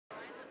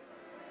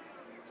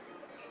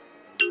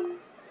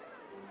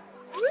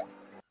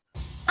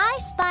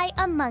spy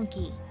a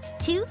monkey,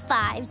 2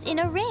 5s in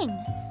a ring,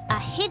 a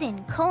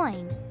hidden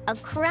coin, a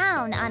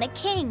crown on a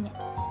king,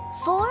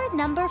 4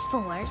 number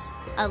 4s,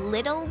 a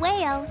little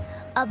whale,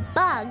 a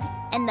bug,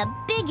 and the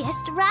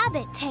biggest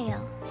rabbit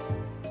tail.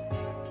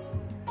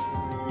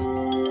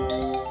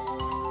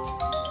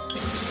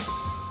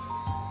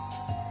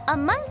 A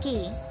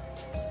monkey.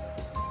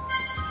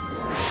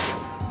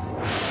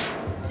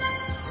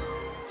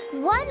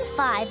 1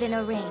 5 in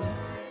a ring.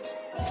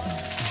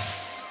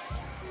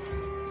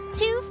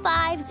 2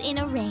 5s in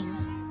a ring.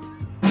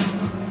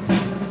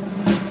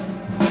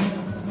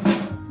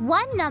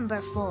 1 number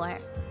 4.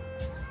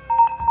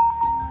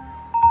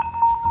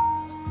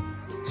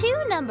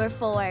 2 number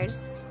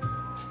 4s.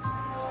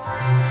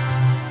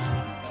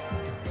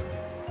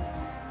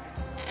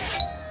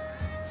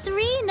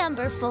 3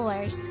 number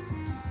 4s.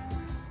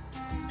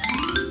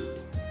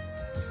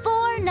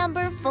 4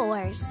 number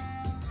 4s.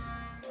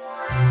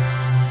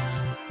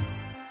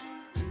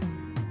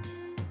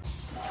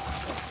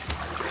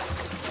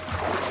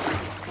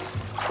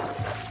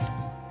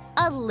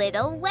 A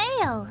little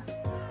whale.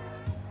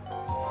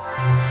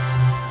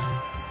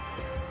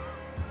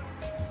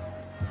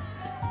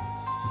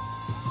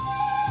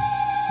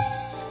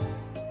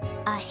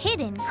 A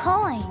hidden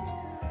coin.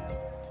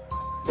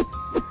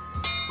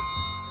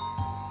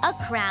 A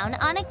crown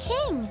on a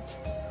king.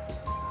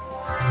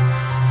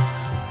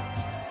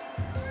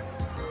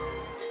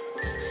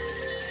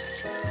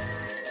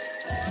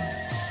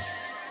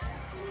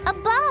 A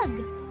bug.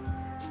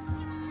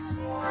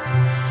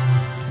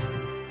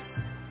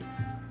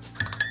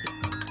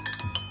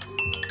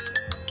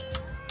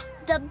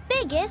 The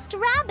biggest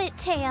rabbit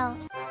tail.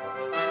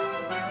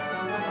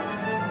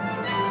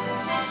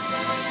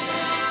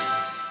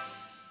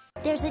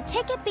 There's a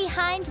ticket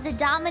behind the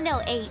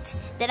domino 8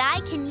 that I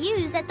can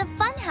use at the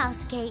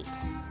funhouse gate.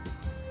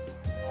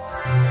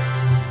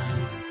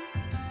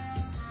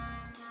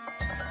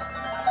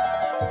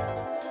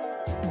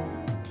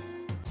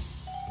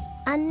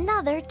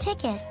 Another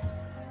ticket.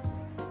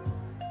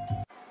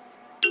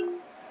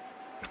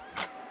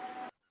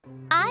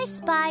 I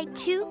spy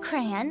 2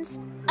 crayons,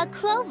 a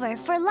clover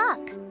for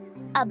luck,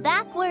 a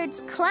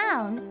backwards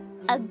clown,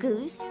 a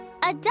goose,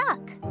 a duck,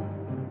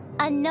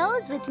 a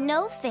nose with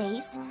no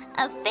face,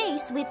 a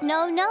face with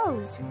no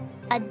nose,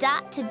 a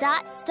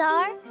dot-to-dot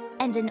star,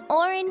 and an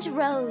orange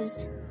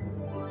rose.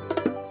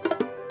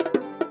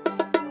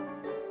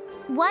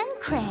 1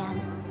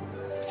 crayon.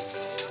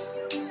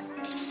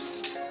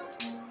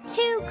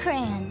 2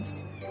 crayons.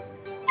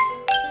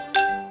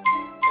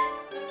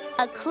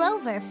 A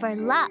clover for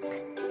luck.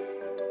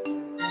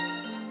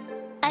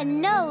 A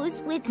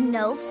nose with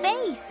no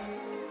face.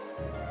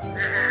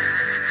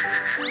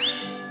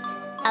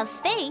 A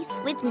face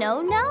with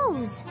no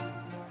nose.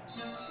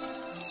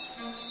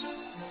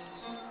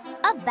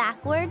 A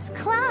backwards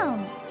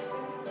clown.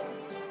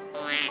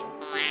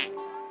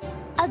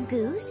 A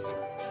goose.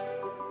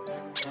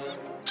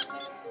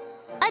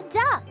 A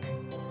duck.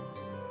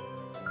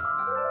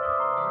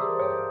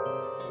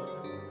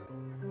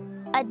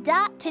 A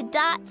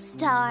dot-to-dot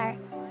star.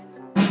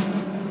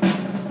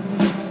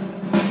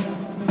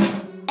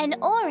 An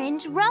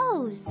orange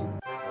rose.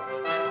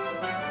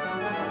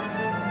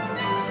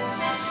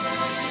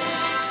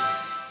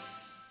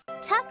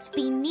 Tucked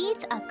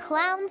beneath a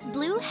clown's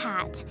blue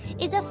hat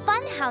is a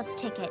funhouse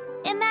ticket.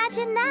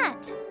 Imagine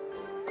that.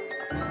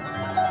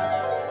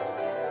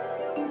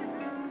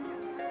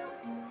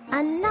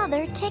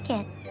 Another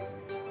ticket.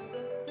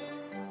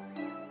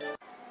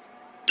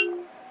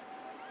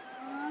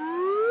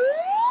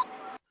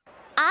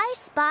 I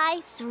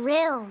spy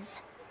thrills,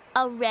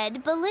 a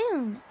red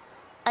balloon,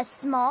 a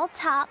small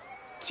top,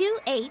 2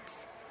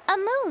 8s, a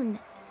moon,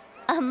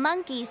 a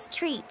monkey's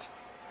treat,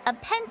 a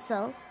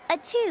pencil, a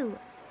 2,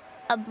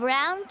 a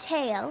brown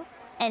tail,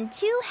 and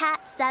 2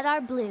 hats that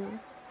are blue.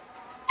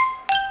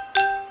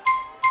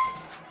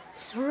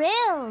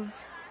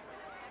 Thrills.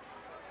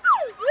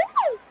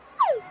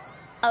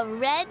 A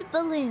red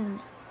balloon.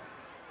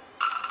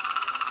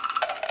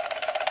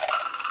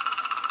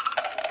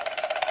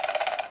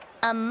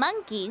 A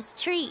monkey's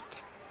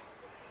treat.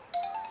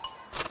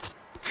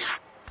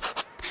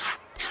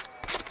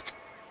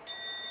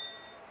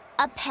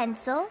 A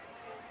pencil.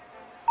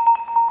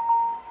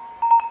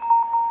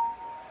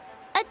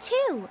 A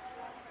 2.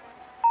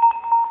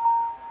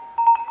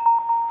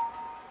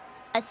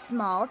 A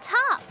small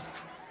top.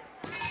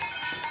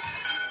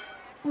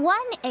 1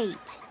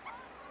 8.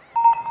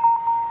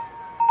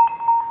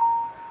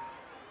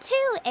 2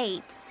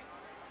 8s.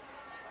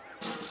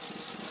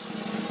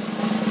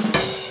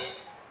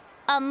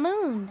 A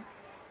moon.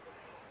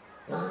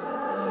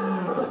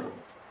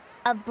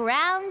 A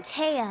brown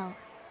tail.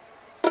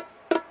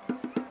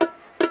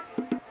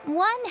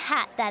 1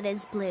 hat that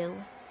is blue.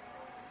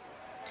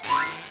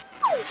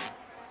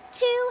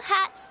 2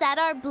 hats that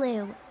are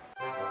blue.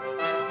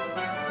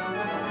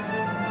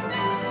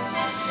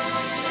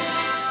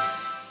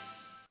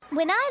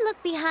 When I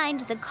look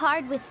behind the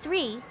card with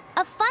 3,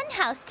 a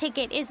funhouse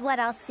ticket is what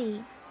I'll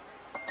see.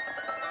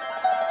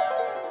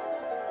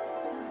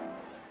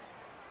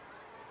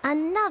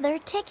 Another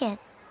ticket.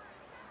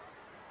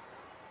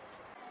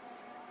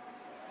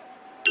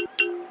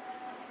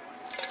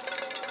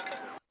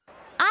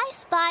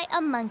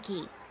 A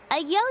monkey, a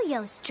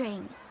yo-yo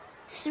string,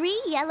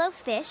 3 yellow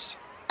fish,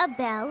 a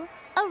bell,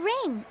 a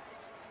ring,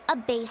 a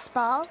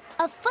baseball,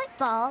 a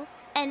football,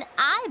 an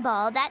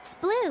eyeball that's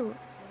blue,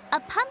 a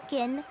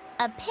pumpkin,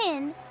 a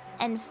pin,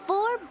 and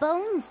 4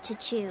 bones to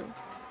chew.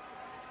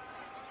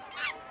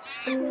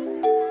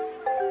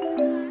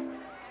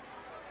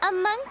 A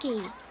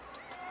monkey.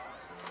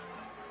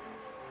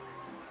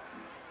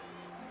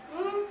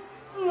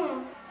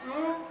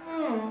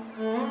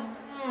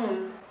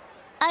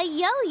 A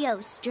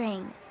yo-yo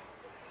string.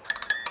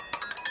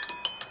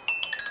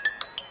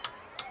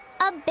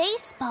 A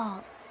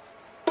baseball.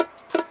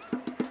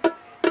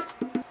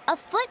 A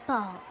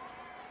football.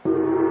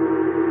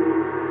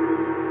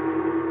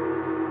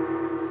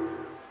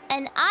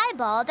 An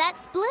eyeball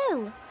that's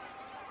blue.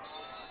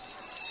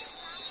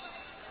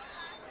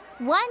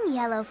 1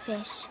 yellow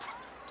fish.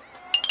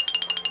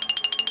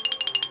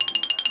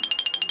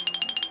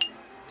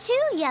 2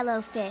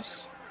 yellow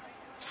fish.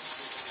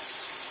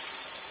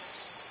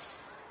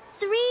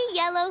 3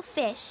 yellow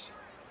fish.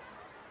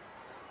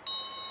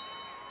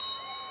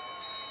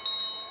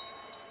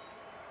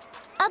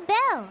 A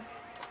bell.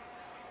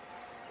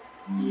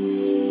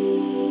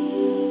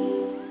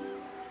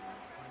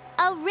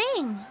 A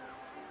ring.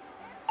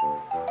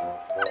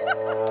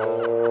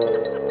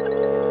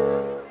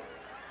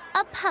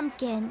 A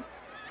pumpkin.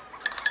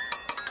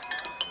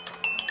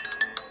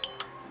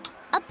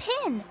 A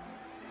pin.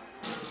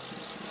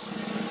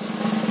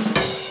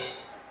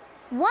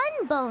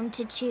 1 bone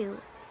to chew.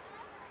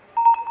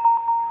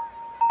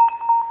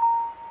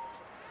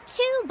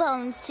 2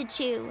 bones to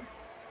chew.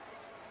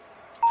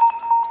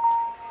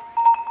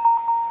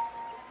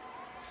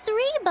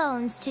 3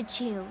 bones to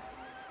chew.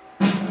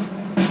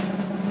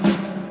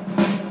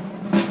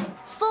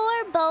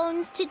 4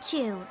 bones to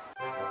chew.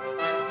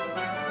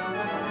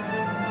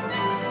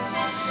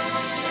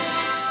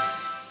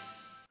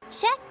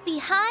 Check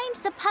behind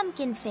the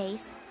pumpkin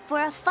face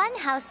for a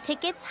funhouse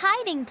ticket's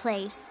hiding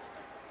place.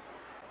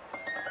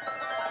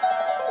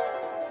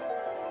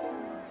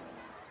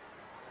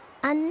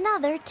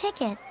 Another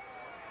ticket.